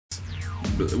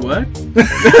What?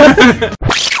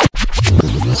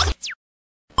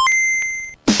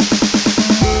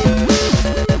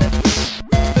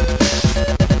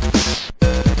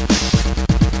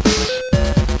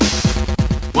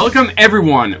 Welcome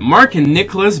everyone, Mark and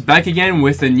Nicholas back again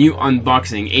with a new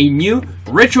unboxing, a new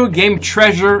Retro Game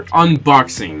Treasure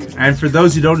unboxing. And for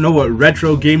those who don't know what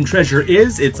Retro Game Treasure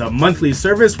is, it's a monthly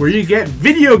service where you get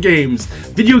video games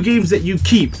that you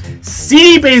keep,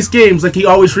 CD-based games like he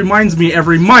always reminds me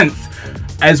every month,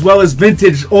 as well as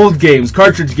vintage old games,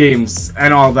 cartridge games,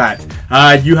 and all that.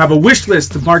 You have a wish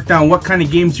list to mark down what kind of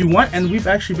games you want, and I've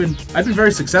been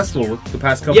very successful with the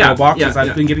past couple of boxes.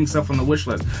 I've been getting stuff on the wish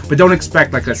list, but don't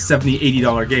expect like a $70,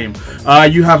 $80 game.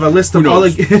 You have a list of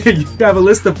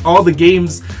all the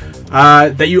games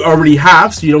that you already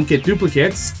have, so you don't get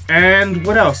duplicates. And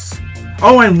what else?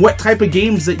 Oh, and what type of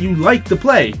games that you like to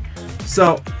play.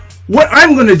 So, what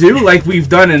I'm gonna do, like we've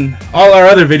done in all our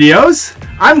other videos,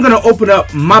 I'm gonna open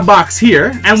up my box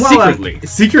here, and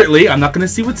secretly, I'm not gonna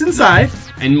see what's inside.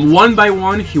 And one by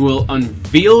one, he will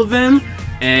unveil them.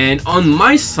 And on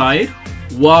my side,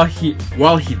 while he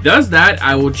does that,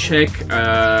 I will check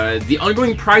the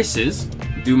ongoing prices,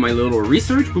 do my little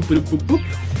research, boop, boop, boop, boop.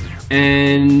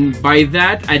 And by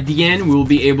that, at the end, we'll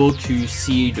be able to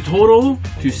see the total,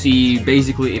 to see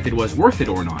basically if it was worth it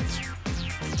or not.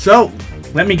 So,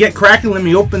 let me get cracking. Let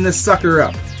me open this sucker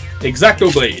up.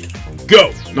 Exacto blade.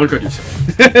 Go! Don't go do so.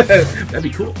 That'd be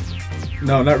cool.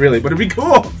 No, not really, but it'd be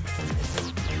cool.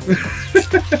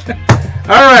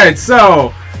 Alright,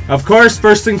 so, of course,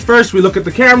 first things first, we look at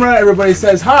the camera. Everybody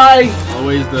says hi.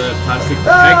 Always the plastic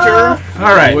protector.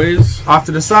 Alright, always. Off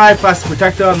to the side, plastic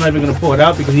protector. I'm not even going to pull it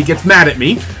out because he gets mad at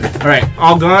me. Alright,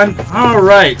 all gone.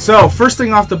 Alright, so, first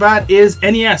thing off the bat is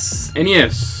NES.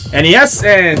 NES. NES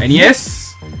and... NES?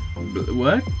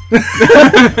 What?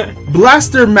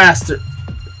 Blaster Master.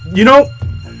 You know,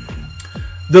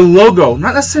 the logo,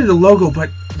 not necessarily the logo, but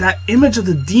that image of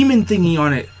the demon thingy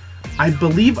on it, I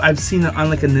believe I've seen it on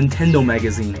like a Nintendo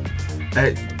magazine.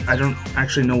 I don't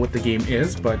actually know what the game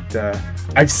is, but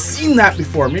I've seen that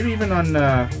before, maybe even on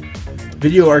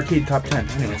Video Arcade Top 10.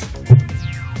 Anyways.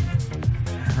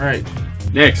 Alright.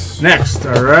 Next,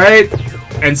 alright.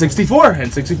 N64.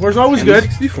 N64 is always good.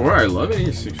 N64, I love it.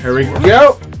 N64. Here we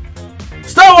go.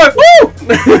 Star Wars! Woo!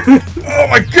 Oh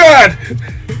my god!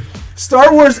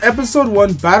 Star Wars Episode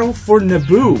 1 Battle for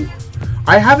Naboo.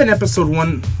 I have an Episode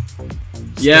 1.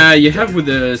 Yeah, you have with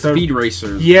the Speed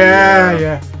Racers.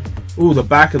 Yeah. Ooh, the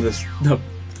back of the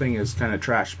thing is kind of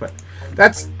trash, but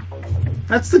that's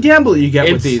the gamble you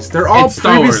get with these. They're all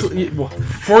previously...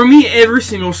 For me, every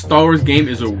single Star Wars game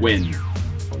is a win.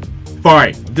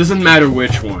 Fine. Doesn't matter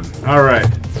which one. Alright.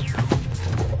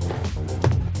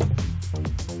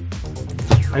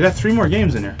 I got 3 more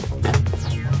games in here.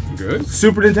 Good.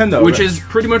 Super Nintendo. Which is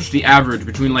pretty much the average,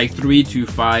 between like 3 to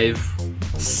 5,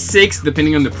 6,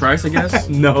 depending on the price, I guess.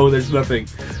 No, there's nothing.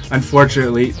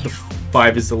 Unfortunately, the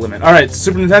 5 is the limit. Alright,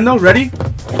 Super Nintendo, ready?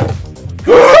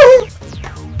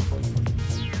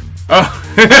 Oh.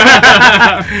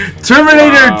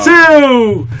 Terminator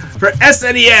 2 for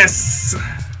SNES.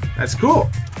 That's cool.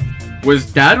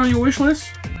 Was that on your wish list?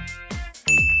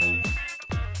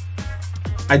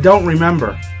 I don't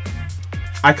remember.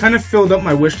 I kind of filled up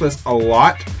my wish list a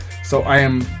lot, so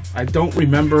I don't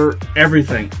remember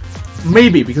everything.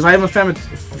 Maybe because I am a fan.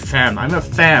 I'm a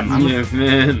fan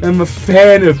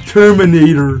of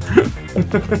Terminator.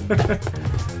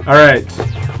 All right.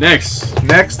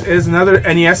 Next is another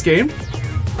NES game.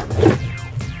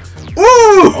 Ooh!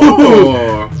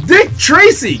 Oh. Dick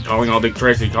Tracy. Calling Dick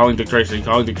Tracy.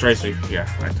 Yeah,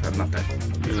 I'm not that.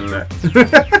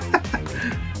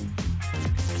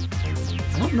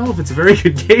 I don't know if it's a very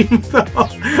good game though.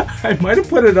 I might have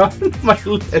put it on my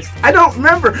list. I don't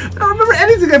remember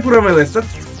anything I put on my list. That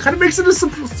kind of makes it a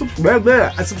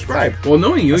subscribe. Well,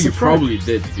 knowing you, you probably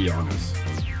did, to be honest.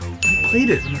 I played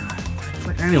it.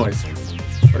 Anyways,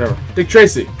 whatever. Dick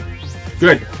Tracy.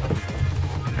 Good.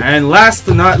 And last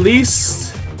but not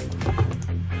least,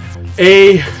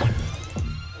 a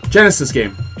Genesis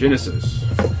game. Genesis.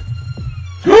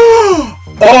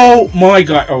 Oh my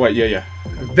god. Oh wait, yeah.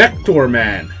 Vector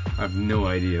Man. I have no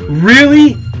idea.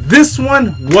 Really? This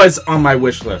one was on my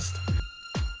wish list.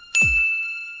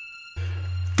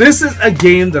 This is a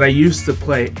game that I used to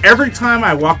play every time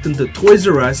I walked into Toys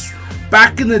R Us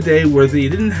back in the day where they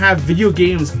didn't have video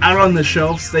games out on the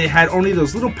shelves. They had only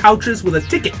those little pouches with a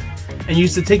ticket. And you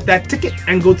used to take that ticket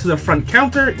and go to the front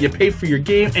counter, you pay for your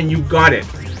game, and you got it.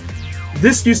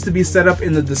 This used to be set up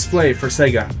in the display for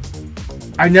Sega.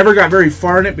 I never got very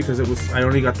far in it because I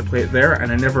only got to play it there,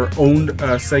 and I never owned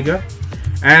Sega.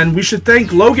 And we should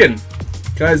thank Logan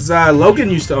Because Logan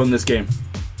used to own this game.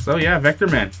 So yeah, Vector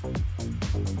Man.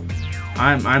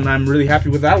 I'm really happy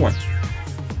with that one.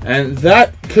 And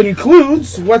that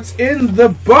concludes what's in the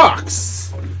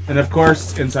box. And of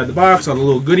course, inside the box are the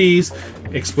little goodies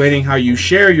explaining how you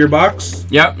share your box.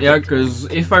 Yeah,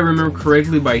 because if I remember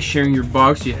correctly, by sharing your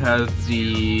box, you have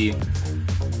the...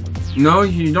 No,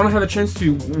 you don't have a chance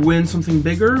to win something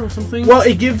bigger or something? Well,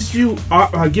 it gives you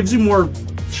more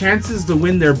chances to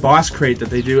win their boss crate that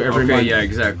they do every month. Yeah,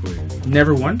 exactly.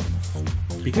 Never won.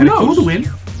 Be kind of cool to win.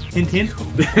 Hint, hint.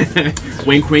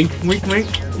 Wink, wink. Wink, wink.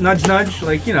 Nudge, nudge.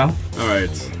 Like, you know.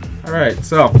 Alright. Alright,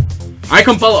 so. I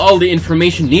compile all the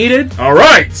information needed.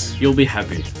 Alright. You'll be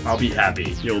happy. I'll be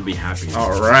happy. You'll be happy.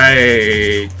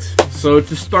 Alright. So,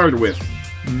 to start with.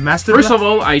 First of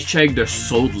all, I check the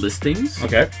sold listings.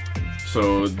 Okay.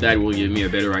 So that will give me a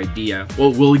better idea.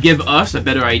 Well, will give us a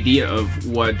better idea of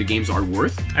what the games are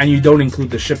worth. And you don't include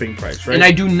the shipping price, right? And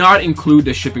I do not include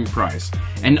the shipping price.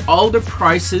 And all the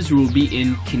prices will be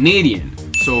in Canadian.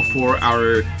 So for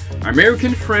our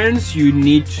American friends, you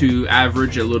need to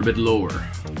average a little bit lower.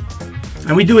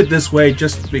 And we do it this way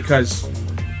just because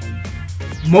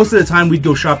most of the time we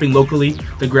go shopping locally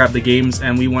to grab the games,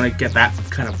 and we want to get that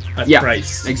kind of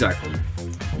price. Exactly.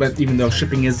 But even though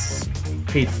shipping is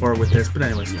paid for with this, but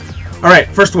anyways. All right,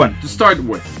 first one to start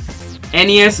with.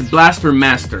 NES Blaster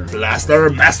Master. Blaster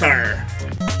Master.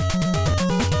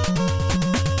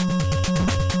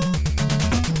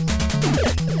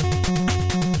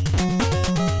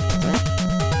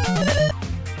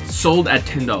 Sold at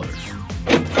 $10.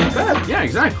 Yeah,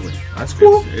 exactly. That's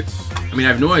cool. It's. I mean, I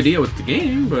have no idea what's the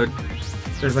game, but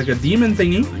there's like a demon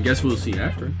thingy. I guess we'll see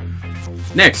after.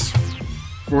 Next.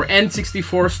 For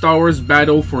N64 Star Wars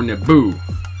Battle for Naboo.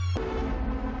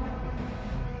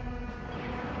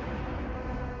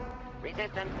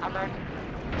 Resistance alert.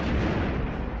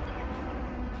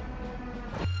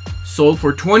 Sold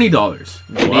for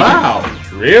 $20. Wow,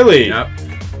 really? Yep.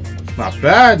 Not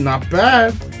bad, not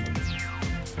bad.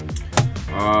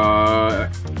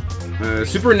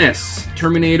 Super NES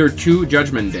Terminator 2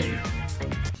 Judgment Day.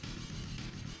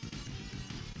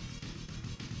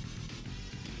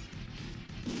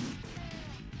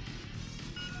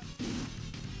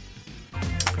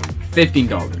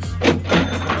 $15.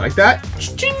 I like that.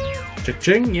 Cha-ching.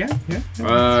 Cha-ching, yeah.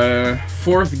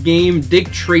 Fourth game,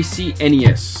 Dick Tracy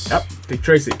NES. Yep, Dick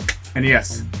Tracy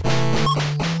NES.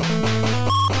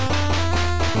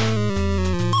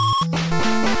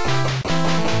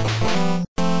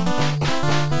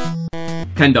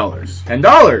 $10.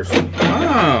 $10.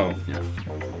 Wow. Yeah.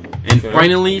 And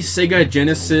finally, Sega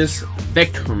Genesis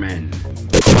Vectorman.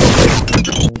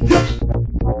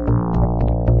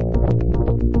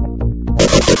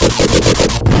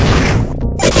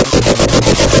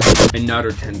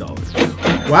 Another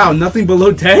 $10. Wow, nothing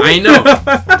below 10? I know.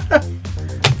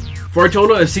 For a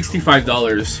total of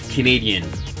 $65 Canadian.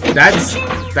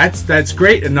 That's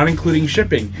great, and not including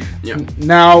shipping. Yeah.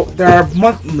 Now there are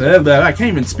I can't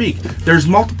even speak. There's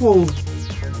multiple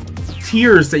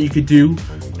tiers that you could do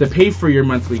to pay for your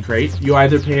monthly crate. You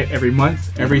either pay it every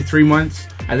month, every 3 months,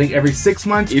 I think every 6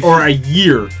 months, or a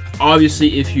year.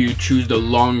 Obviously, if you choose the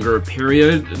longer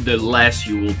period, the less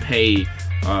you will pay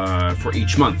for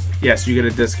each month. Yes, you get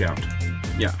a discount.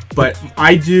 Yeah. But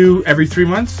I do every 3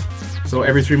 months. So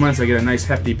every 3 months I get a nice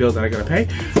hefty bill that I gotta pay.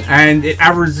 And it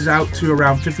averages out to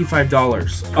around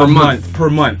 $55 per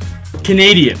month.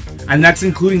 Canadian. And that's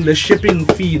including the shipping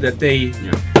fee that they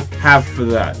have for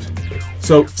that.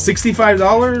 So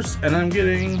 $65 and I'm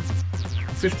getting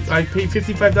I paid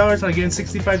 $55 and I'm getting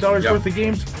 $65 worth of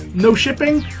games. No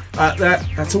shipping.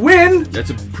 That's a win. That's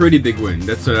a pretty big win.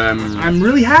 That's I'm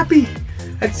really happy.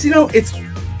 It's it's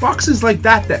boxes like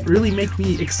that that really make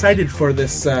me excited for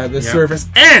this service.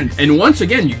 And once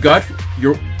again, you got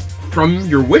from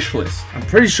your wish list. I'm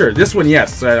pretty sure this one,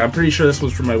 yes. I'm pretty sure this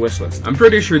was from my wish list. I'm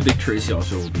pretty sure Dick Tracy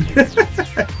also will be here.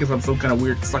 Because I'm some kind of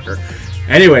weird sucker.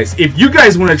 Anyways, if you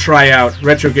guys want to try out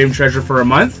Retro Game Treasure for a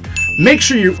month, make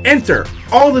sure you enter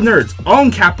all the nerds, all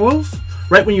in capitals,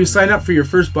 right when you sign up for your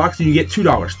first box, and you get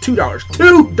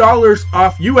 $2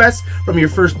 off US from your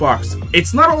first box.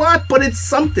 It's not a lot, but it's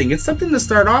something. It's something to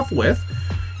start off with.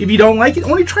 If you don't like it,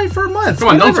 only try it for a month. Come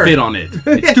on, don't spit on it.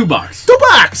 It's $2.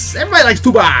 $2! Everybody likes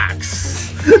 $2!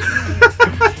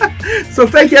 So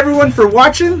thank you everyone for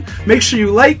watching. Make sure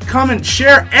you like, comment,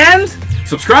 share, and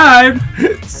subscribe.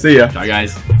 See ya. Bye,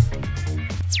 guys.